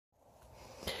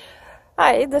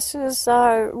Hi, this is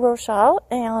Rochelle,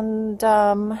 and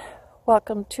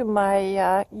welcome to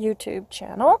my YouTube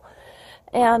channel.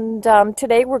 And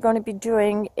today we're going to be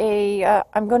doing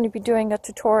I'm going to be doing a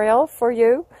tutorial for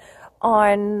you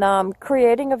on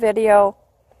creating a video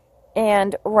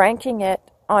and ranking it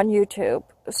on YouTube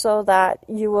so that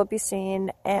you will be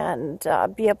seen and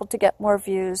be able to get more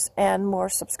views and more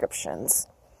subscriptions.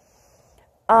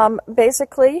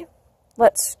 Basically,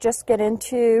 let's just get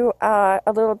into a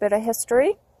little bit of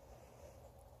history.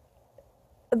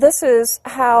 This is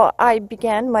how I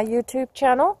began my YouTube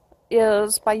channel,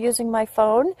 is by using my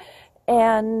phone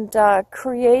and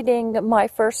creating my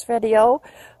first video,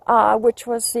 which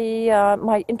was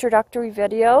my introductory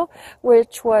video,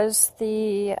 which was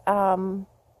the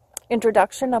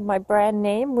introduction of my brand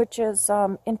name, which is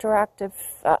Interactive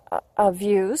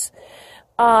Views.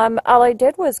 All I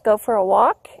did was go for a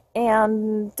walk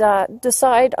and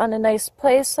decide on a nice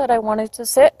place that I wanted to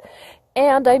sit,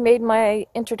 and I made my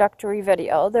introductory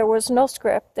video. There was no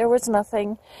script, there was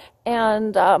nothing,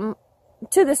 and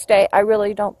to this day I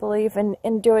really don't believe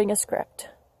in doing a script,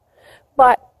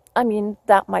 but I mean,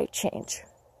 that might change.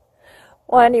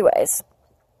 Well, anyways,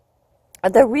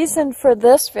 the reason for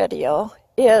this video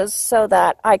is so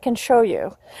that I can show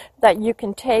you that you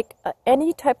can take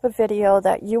any type of video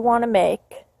that you want to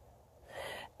make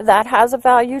that has a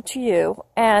value to you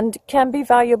and can be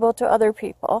valuable to other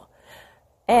people,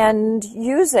 and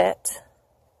use it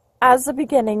as the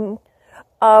beginning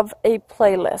of a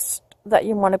playlist that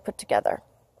you want to put together.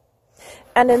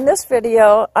 And in this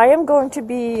video, I am going to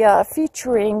be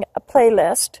featuring a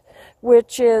playlist,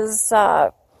 which is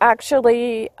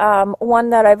actually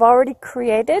one that I've already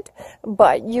created,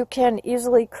 but you can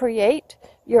easily create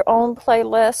your own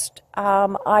playlist.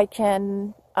 I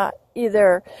can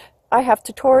I have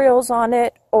tutorials on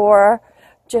it, or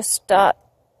just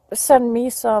send me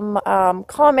some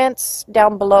comments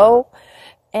down below,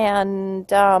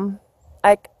 and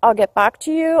I'll get back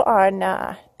to you on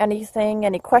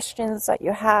any questions that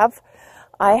you have.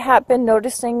 I have been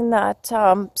noticing that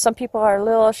some people are a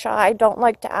little shy, don't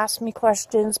like to ask me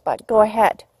questions, but go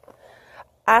ahead.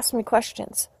 Ask me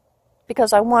questions,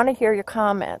 because I want to hear your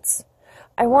comments.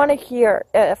 I want to hear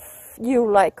if you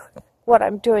like what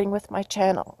I'm doing with my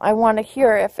channel. I want to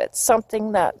hear if it's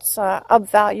something that's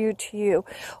of value to you,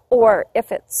 or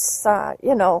if it's,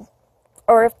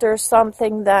 or if there's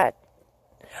something that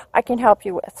I can help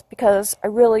you with, because I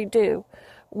really do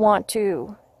want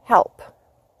to help.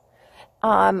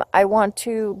 I want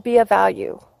to be of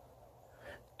value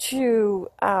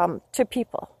to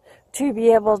people, to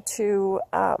be able to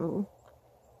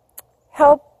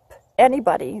help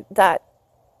anybody that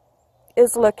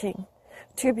is looking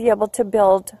to be able to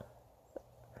build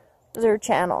their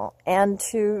channel and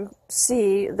to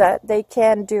see that they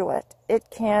can do it. It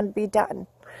can be done.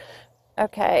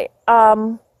 Okay.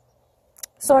 So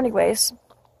anyways,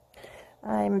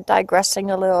 I'm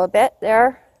digressing a little bit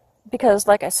there, because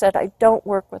like I said, I don't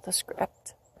work with a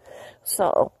script.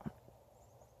 So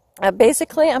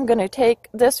basically, I'm going to take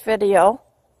this video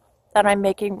that I'm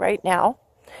making right now.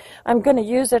 I'm going to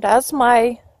use it as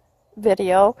my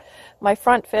video, my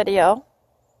front video.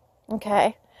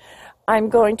 Okay. I'm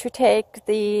going to take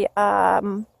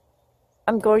I'm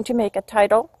going to make a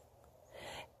title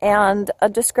and a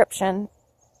description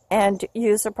and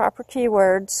use the proper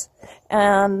keywords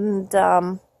and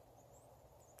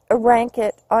rank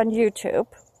it on YouTube,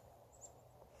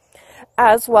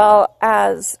 as well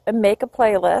as make a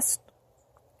playlist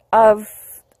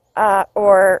of,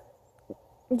 or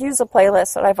use a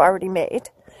playlist that I've already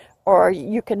made. Or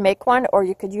you can make one, or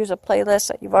you could use a playlist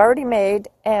that you've already made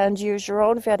and use your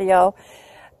own video,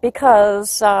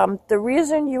 because the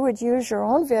reason you would use your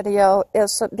own video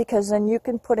is because then you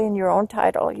can put in your own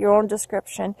title, your own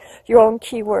description, your own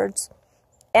keywords,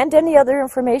 and any other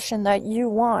information that you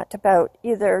want about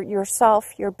either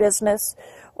yourself, your business,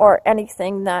 or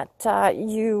anything that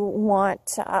you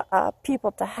want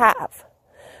people to have.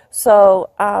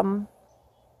 So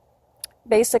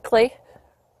basically,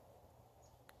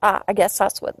 I guess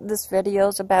that's what this video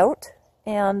is about,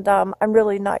 and I'm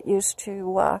really not used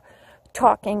to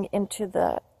talking into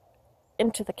the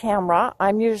camera.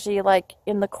 I'm usually like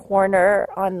in the corner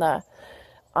on the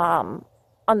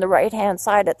right hand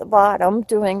side at the bottom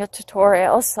doing a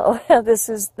tutorial, so this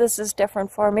is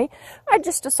different for me. I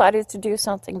just decided to do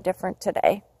something different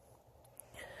today.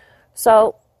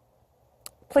 So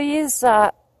please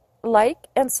like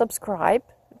and subscribe,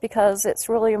 because it's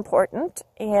really important,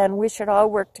 and we should all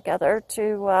work together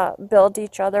to build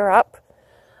each other up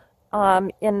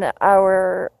in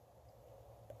our,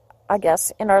 I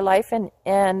guess, in our life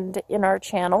and in our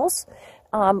channels.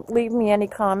 Leave me any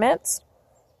comments.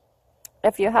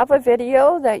 if you have a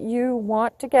video that you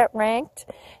want to get ranked,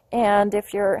 and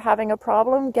if you're having a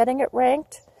problem getting it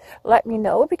ranked, let me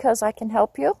know because I can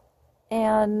help you,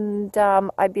 and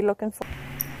I'd be looking for.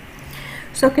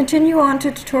 So continue on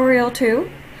to tutorial 2,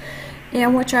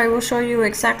 in which I will show you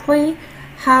exactly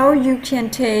how you can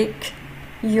take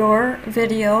your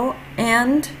video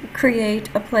and create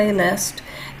a playlist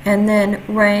and then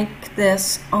rank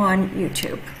this on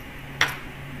YouTube.